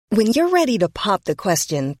When you're ready to pop the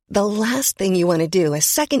question, the last thing you want to do is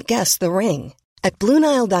second-guess the ring. At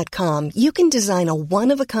BlueNile.com, you can design a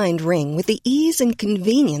one-of-a-kind ring with the ease and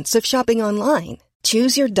convenience of shopping online.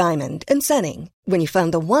 Choose your diamond and setting. When you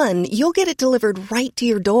find the one, you'll get it delivered right to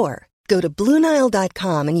your door. Go to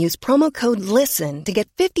BlueNile.com and use promo code LISTEN to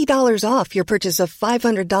get $50 off your purchase of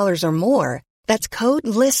 $500 or more. That's code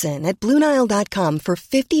LISTEN at BlueNile.com for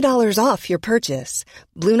 $50 off your purchase.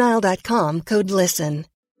 BlueNile.com, code LISTEN.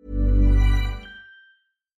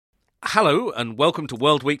 Hello and welcome to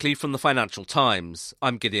World Weekly from the Financial Times.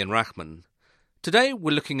 I'm Gideon Rachman. Today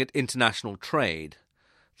we're looking at international trade.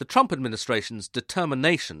 The Trump administration's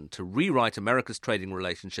determination to rewrite America's trading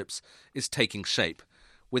relationships is taking shape,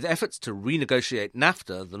 with efforts to renegotiate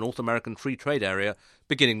NAFTA, the North American Free Trade Area,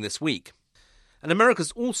 beginning this week. And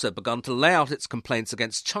America's also begun to lay out its complaints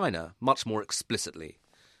against China much more explicitly.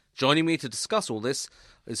 Joining me to discuss all this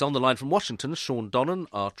is on the line from Washington, Sean Donnan,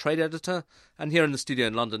 our trade editor, and here in the studio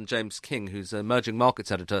in London, James King, who's emerging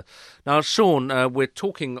markets editor. Now, Sean, we're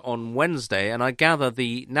talking on Wednesday, and I gather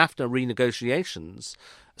the NAFTA renegotiations,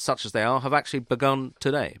 such as they are, have actually begun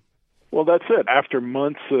today. Well, that's it. After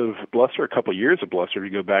months of bluster, a couple of years of bluster,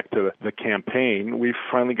 if you go back to the campaign, we've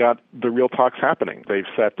finally got the real talks happening. They've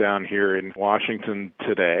sat down here in Washington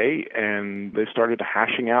today, and they started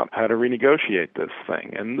hashing out how to renegotiate this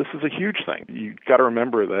thing. And this is a huge thing. You've got to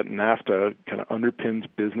remember that NAFTA kind of underpins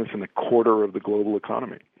business in a quarter of the global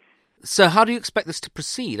economy. So how do you expect this to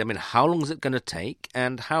proceed? I mean, how long is it going to take,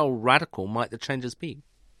 and how radical might the changes be?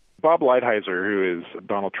 Bob Lighthizer, who is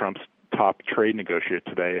Donald Trump's top trade negotiator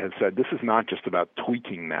today, has said this is not just about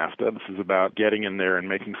tweaking NAFTA. This is about getting in there and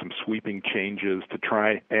making some sweeping changes to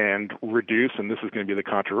try and reduce, and this is going to be the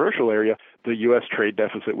controversial area, the U.S. trade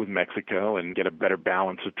deficit with Mexico and get a better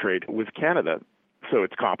balance of trade with Canada. So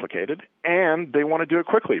it's complicated, and they want to do it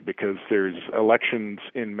quickly because there's elections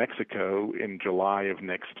in Mexico in July of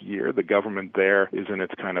next year. The government there is in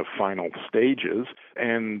its kind of final stages,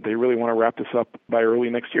 and they really want to wrap this up by early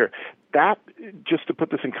next year. That, just to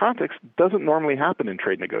put this in context, doesn't normally happen in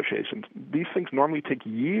trade negotiations. These things normally take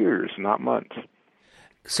years, not months.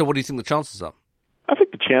 So what do you think the chances are? I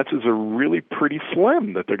think the chances are really pretty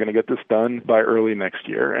slim that they're going to get this done by early next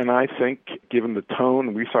year. And I think, given the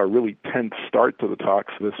tone, we saw a really tense start to the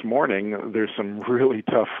talks this morning. There's some really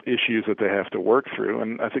tough issues that they have to work through.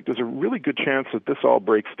 And I think there's a really good chance that this all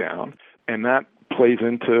breaks down. And that plays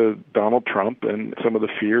into Donald Trump and some of the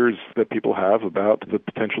fears that people have about the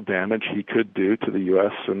potential damage he could do to the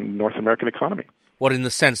U.S. and North American economy. What, in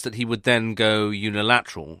the sense that he would then go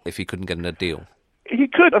unilateral if he couldn't get a deal? He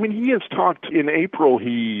could. I mean, he has talked. In April,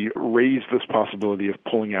 he raised this possibility of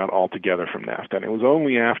pulling out altogether from NAFTA. And it was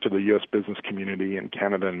only after the U.S. business community in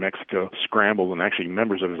Canada and Mexico scrambled, and actually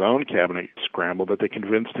members of his own cabinet scrambled, that they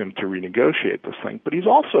convinced him to renegotiate this thing. But he's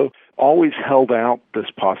also always held out this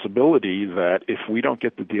possibility that if we don't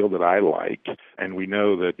get the deal that I like, and we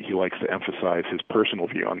know that he likes to emphasize his personal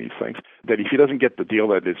view on these things, that if he doesn't get the deal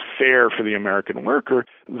that is fair for the American worker,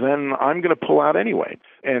 then I'm going to pull out anyway.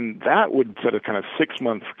 And that would set a kind of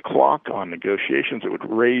 6-month clock on negotiations. It would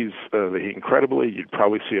raise the heat incredibly. You'd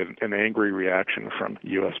probably see an angry reaction from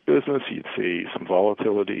U.S. business. You'd see some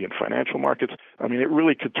volatility in financial markets. I mean, it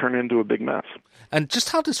really could turn into a big mess. And just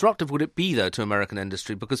how disruptive would it be, though, to American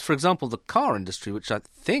industry? Because, for example, the car industry, which I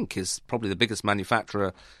think is probably the biggest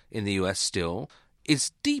manufacturer in the U.S. still,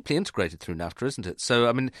 is deeply integrated through NAFTA, isn't it? So,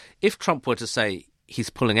 I mean, if Trump were to say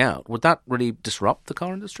he's pulling out, would that really disrupt the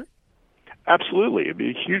car industry? Absolutely. It'd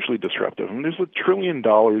be hugely disruptive. I mean, there's $1 trillion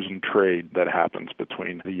in trade that happens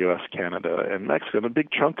between the U.S., Canada, and Mexico. And a big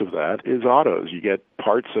chunk of that is autos. You get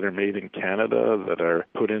parts that are made in Canada that are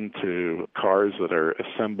put into cars that are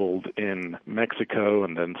assembled in Mexico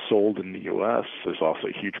and then sold in the U.S. There's also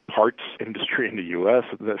a huge parts industry in the U.S.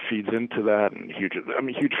 that feeds into that, and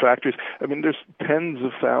huge factories. I mean, there's tens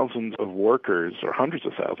of thousands of workers or hundreds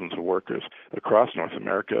of thousands of workers across North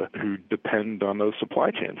America who depend on those supply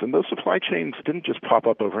chains. And those supply chains didn't just pop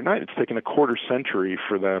up overnight. It's taken a quarter century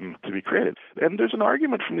for them to be created. And there's an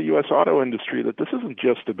argument from the U.S. auto industry that this isn't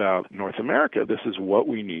just about North America. This is what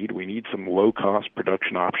we need. We need some low-cost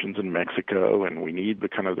production options in Mexico, and we need the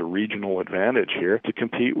kind of the regional advantage here to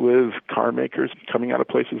compete with car makers coming out of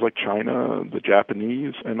places like China, the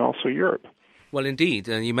Japanese, and also Europe. Well, indeed.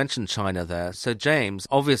 You mentioned China there. So, James,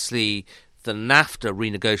 obviously the NAFTA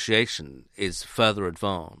renegotiation is further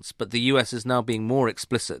advanced, but the US is now being more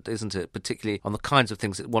explicit, isn't it, particularly on the kinds of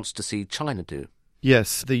things it wants to see China do?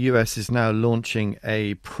 Yes, the US is now launching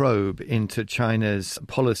a probe into China's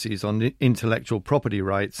policies on intellectual property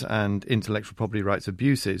rights and intellectual property rights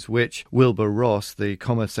abuses, which Wilbur Ross, the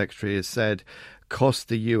Commerce Secretary, has said cost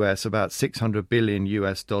the US about 600 billion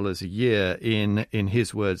US dollars a year in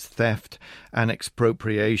his words, theft and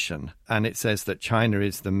expropriation. And it says that China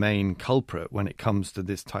is the main culprit when it comes to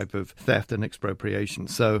this type of theft and expropriation.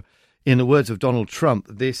 So in the words of Donald Trump,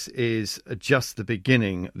 this is just the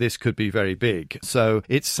beginning. This could be very big. So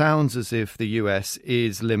it sounds as if the US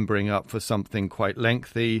is limbering up for something quite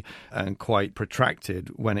lengthy and quite protracted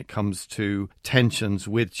when it comes to tensions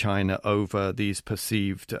with China over these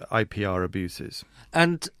perceived IPR abuses.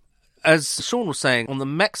 And as Sean was saying, on the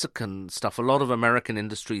Mexican stuff, a lot of American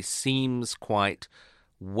industry seems quite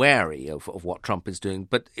wary of what Trump is doing,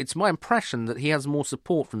 but it's my impression that he has more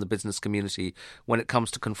support from the business community when it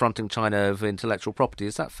comes to confronting China over intellectual property.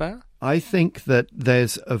 Is that fair? I think that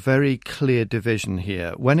there's a very clear division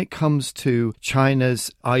here. When it comes to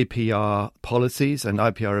China's IPR policies and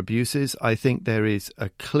IPR abuses, I think there is a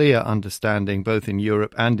clear understanding both in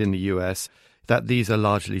Europe and in the US that these are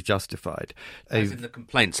largely justified. As in the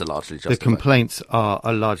complaints are largely justified. The complaints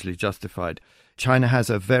are largely justified. China has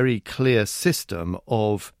a very clear system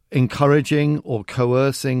of encouraging or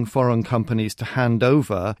coercing foreign companies to hand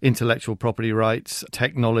over intellectual property rights,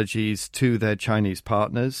 technologies to their Chinese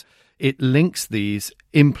partners. It links these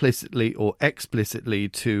implicitly or explicitly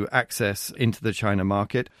to access into the China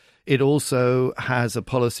market. It also has a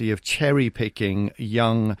policy of cherry-picking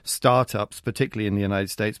young startups, particularly in the United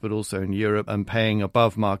States, but also in Europe, and paying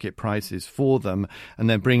above market prices for them, and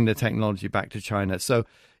then bringing the technology back to China. So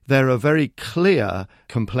there are very clear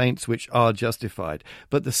complaints which are justified.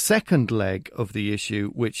 But the second leg of the issue,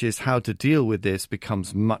 which is how to deal with this,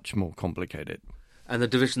 becomes much more complicated. And the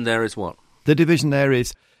division there is what? The division there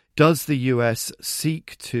is, does the US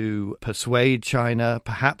seek to persuade China,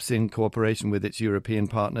 perhaps in cooperation with its European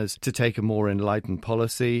partners, to take a more enlightened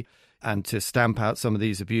policy and to stamp out some of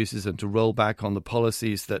these abuses and to roll back on the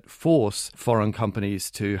policies that force foreign companies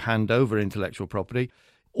to hand over intellectual property?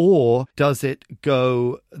 Or does it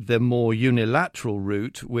go the more unilateral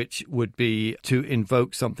route, which would be to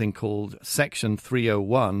invoke something called Section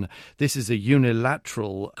 301? This is a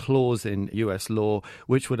unilateral clause in US law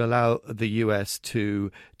which would allow the US to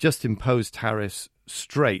just impose tariffs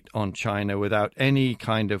straight on China without any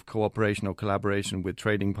kind of cooperation or collaboration with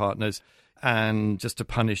trading partners, and just to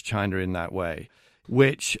punish China in that way,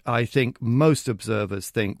 which I think most observers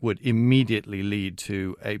think would immediately lead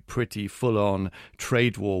to a pretty full-on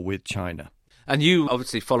trade war with China. And you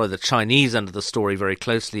obviously follow the Chinese end of the story very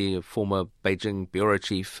closely, a former Beijing bureau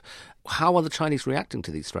chief. How are the Chinese reacting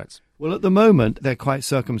to these threats? Well, at the moment, they're quite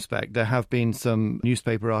circumspect. There have been some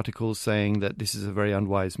newspaper articles saying that this is a very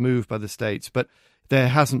unwise move by the states, but there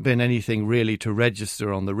hasn't been anything really to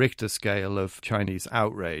register on the Richter scale of Chinese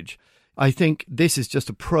outrage. I think this is just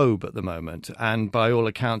a probe at the moment, and by all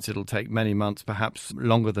accounts, it'll take many months, perhaps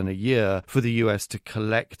longer than a year, for the US to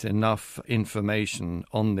collect enough information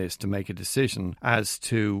on this to make a decision as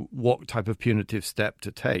to what type of punitive step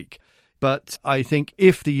to take. But I think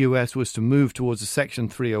if the US was to move towards a Section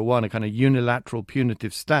 301, a kind of unilateral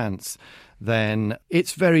punitive stance, then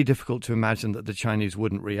it's very difficult to imagine that the Chinese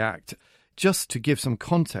wouldn't react. Just to give some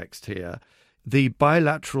context here, the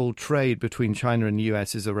bilateral trade between China and the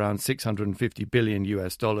US is around $650 billion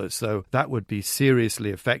US dollars, so that would be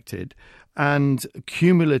seriously affected. And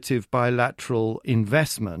cumulative bilateral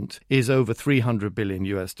investment is over $300 billion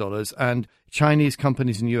US dollars, and Chinese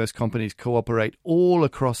companies and US companies cooperate all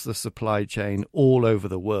across the supply chain all over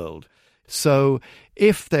the world. So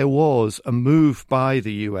if there was a move by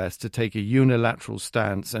the US to take a unilateral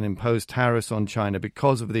stance and impose tariffs on China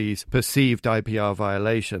because of these perceived IPR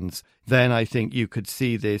violations, then I think you could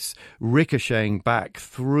see this ricocheting back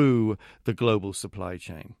through the global supply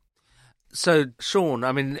chain. So, Sean,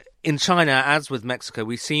 I mean, in China, as with Mexico,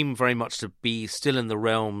 we seem very much to be still in the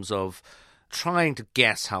realms of trying to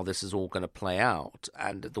guess how this is all going to play out.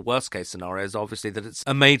 And the worst case scenario is obviously that it's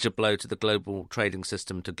a major blow to the global trading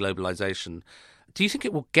system, to globalization. Do you think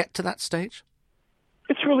it will get to that stage?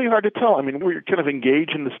 It's really hard to tell. I mean, we're kind of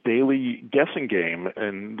engaged in this daily guessing game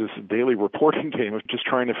and this daily reporting game of just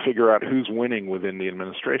trying to figure out who's winning within the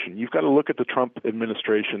administration. You've got to look at the Trump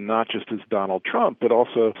administration not just as Donald Trump, but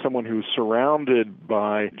also someone who's surrounded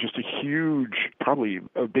by just a huge, probably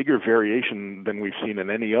a bigger variation than we've seen in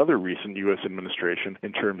any other recent U.S. administration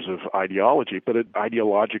in terms of ideology, but an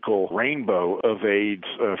ideological rainbow of aides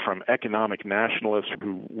from economic nationalists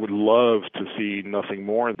who would love to see nothing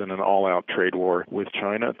more than an all-out trade war with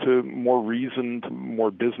China to more reasoned, more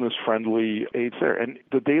business-friendly aides there. And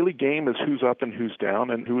the daily game is who's up and who's down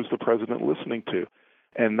and who is the president listening to.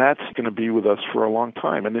 And that's going to be with us for a long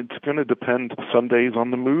time. And it's going to depend some days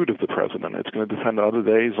on the mood of the president. It's going to depend other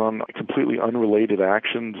days on completely unrelated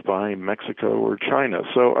actions by Mexico or China.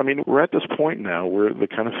 So, I mean, we're at this point now where the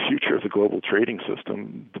kind of future of the global trading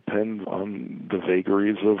system depends on the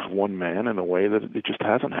vagaries of one man in a way that it just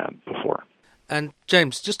hasn't had before. And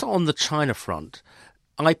James, just on the China front,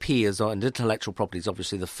 IP and intellectual property is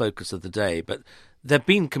obviously the focus of the day, but there have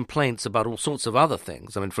been complaints about all sorts of other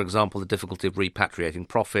things. I mean, for example, the difficulty of repatriating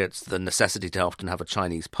profits, the necessity to often have a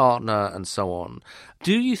Chinese partner, and so on.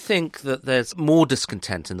 Do you think that there's more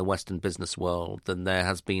discontent in the Western business world than there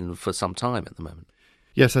has been for some time at the moment?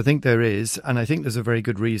 Yes, I think there is, and I think there's a very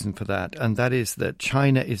good reason for that, and that is that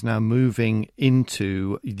China is now moving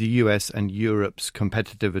into the US and Europe's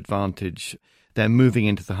competitive advantage. They're moving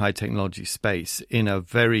into the high technology space in a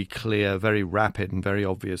very clear, very rapid and very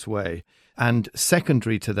obvious way. And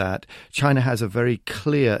secondary to that, China has a very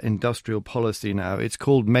clear industrial policy now. It's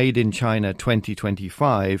called Made in China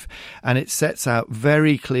 2025, and it sets out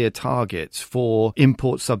very clear targets for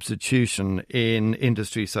import substitution in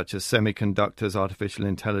industries such as semiconductors, artificial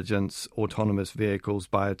intelligence, autonomous vehicles,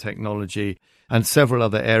 biotechnology, and several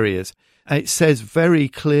other areas. It says very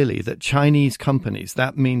clearly that Chinese companies,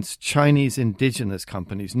 that means Chinese indigenous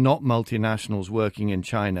companies, not multinationals working in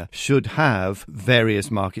China, should have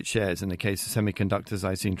various market shares. In the case of semiconductors,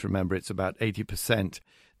 I seem to remember it's about 80%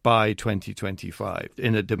 by 2025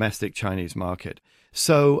 in a domestic Chinese market.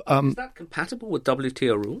 So, is that compatible with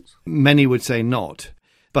WTO rules? Many would say not.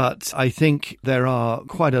 But I think there are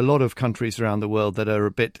quite a lot of countries around the world that are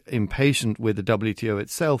a bit impatient with the WTO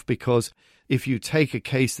itself, because if you take a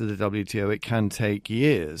case to the WTO, it can take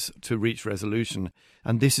years to reach resolution.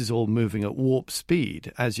 And this is all moving at warp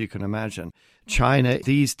speed, as you can imagine. China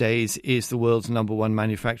these days is the world's number one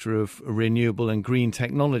manufacturer of renewable and green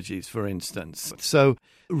technologies, for instance. So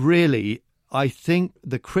really, I think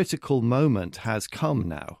the critical moment has come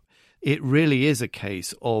now. It really is a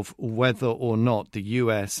case of whether or not the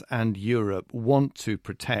US and Europe want to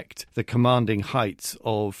protect the commanding heights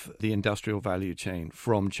of the industrial value chain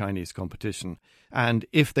from Chinese competition. And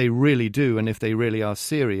if they really do, and if they really are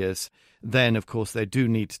serious, then, of course, they do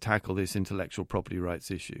need to tackle this intellectual property rights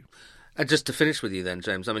issue. And just to finish with you then,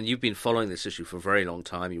 James, I mean, you've been following this issue for a very long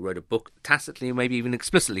time. You wrote a book tacitly, maybe even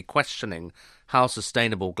explicitly questioning how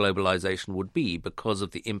sustainable globalization would be because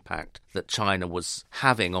of the impact that China was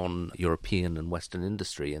having on European and Western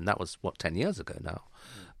industry. And that was, 10 years ago now.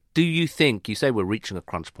 Do you think, you say we're reaching a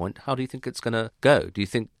crunch point, how do you think it's going to go? Do you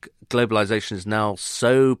think globalization is now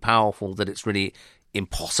so powerful that it's really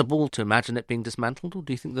impossible to imagine it being dismantled? Or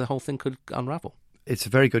do you think the whole thing could unravel? It's a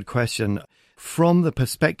very good question. From the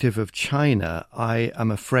perspective of China, I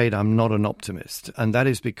am afraid I'm not an optimist. And that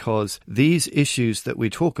is because these issues that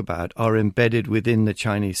we talk about are embedded within the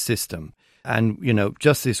Chinese system. And,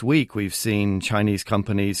 just this week, we've seen Chinese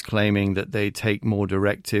companies claiming that they take more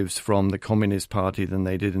directives from the Communist Party than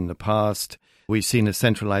they did in the past. We've seen a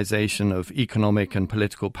centralization of economic and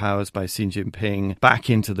political powers by Xi Jinping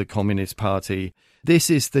back into the Communist Party.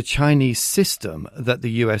 This is the Chinese system that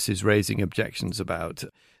the US is raising objections about.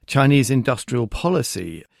 Chinese industrial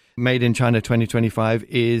policy, Made in China 2025,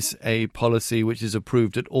 is a policy which is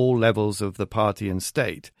approved at all levels of the party and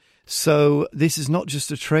state. So this is not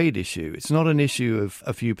just a trade issue. It's not an issue of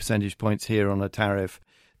a few percentage points here on a tariff.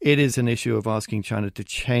 It is an issue of asking China to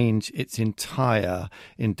change its entire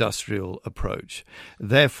industrial approach.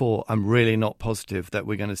 Therefore, I'm really not positive that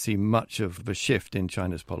we're going to see much of a shift in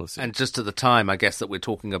China's policy. And just at the time, I guess, that we're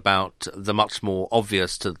talking about the much more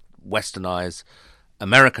obvious to Westernize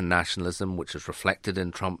American nationalism, which is reflected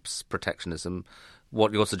in Trump's protectionism.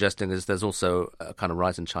 What you're suggesting is there's also a kind of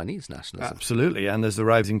rise in Chinese nationalism. Absolutely, and there's a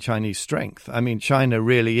rising Chinese strength. I mean, China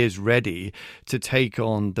really is ready to take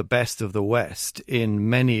on the best of the West in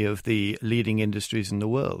many of the leading industries in the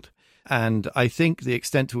world. And I think the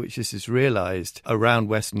extent to which this is realized around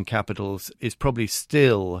Western capitals is probably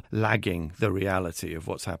still lagging the reality of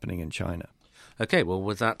what's happening in China. OK, well,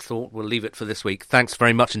 with that thought, we'll leave it for this week. Thanks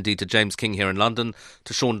very much indeed to James King here in London,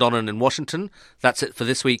 to Sean Donnan in Washington. That's it for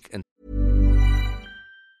this week. And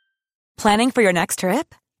planning for your next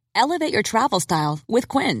trip? Elevate your travel style with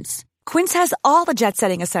Quince. Quince has all the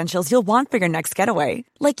jet-setting essentials you'll want for your next getaway,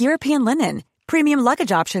 like European linen, premium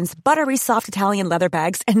luggage options, buttery soft Italian leather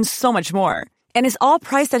bags, and so much more. And is all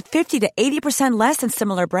priced at 50 to 80% less than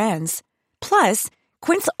similar brands. Plus,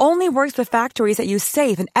 Quince only works with factories that use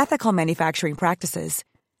safe and ethical manufacturing practices.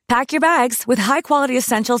 Pack your bags with high-quality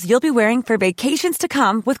essentials you'll be wearing for vacations to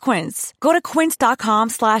come with Quince. Go to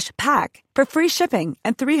quince.com/pack for free shipping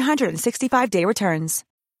and 365-day returns.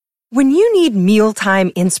 When you need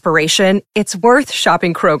mealtime inspiration, it's worth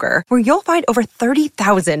shopping Kroger, where you'll find over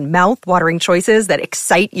 30,000 mouth-watering choices that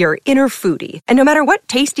excite your inner foodie. And no matter what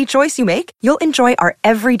tasty choice you make, you'll enjoy our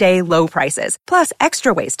everyday low prices, plus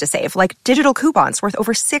extra ways to save, like digital coupons worth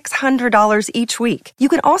over $600 each week. You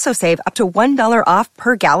can also save up to $1 off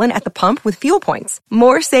per gallon at the pump with fuel points.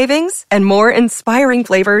 More savings and more inspiring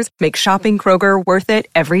flavors make shopping Kroger worth it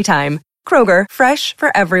every time. Kroger, fresh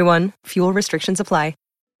for everyone. Fuel restrictions apply.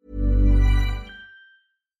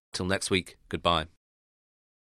 Till next week, goodbye.